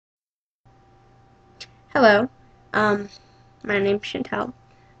Hello, my name's Chantel,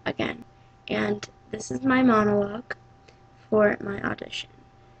 again, and this is my monologue for my audition.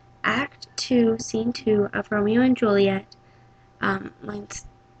 Act 2, Scene 2 of Romeo and Juliet, lines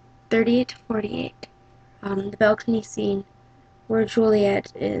 38 to 48. The balcony scene where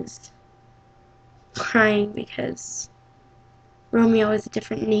Juliet is crying because Romeo is a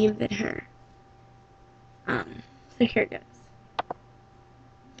different name than her. So here goes.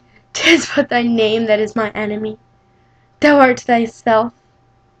 'Tis but thy name that is my enemy. Thou art thyself,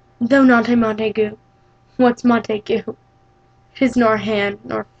 though not a Montague. What's Montague? 'Tis nor hand,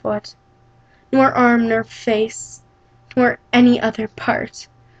 nor foot, nor arm, nor face, nor any other part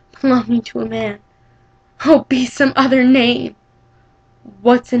belonging to a man. Oh, be some other name!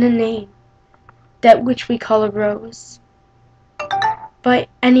 What's in a name? That which we call a rose. By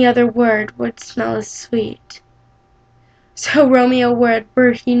any other word would smell as sweet. So Romeo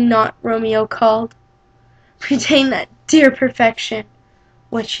were he not Romeo called, retain that dear perfection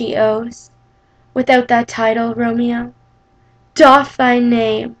which he owes. Without that title, Romeo, doff thy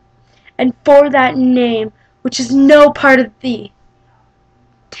name, and for that name, which is no part of thee,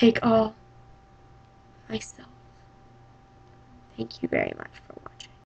 take all myself. Thank you very much for watching.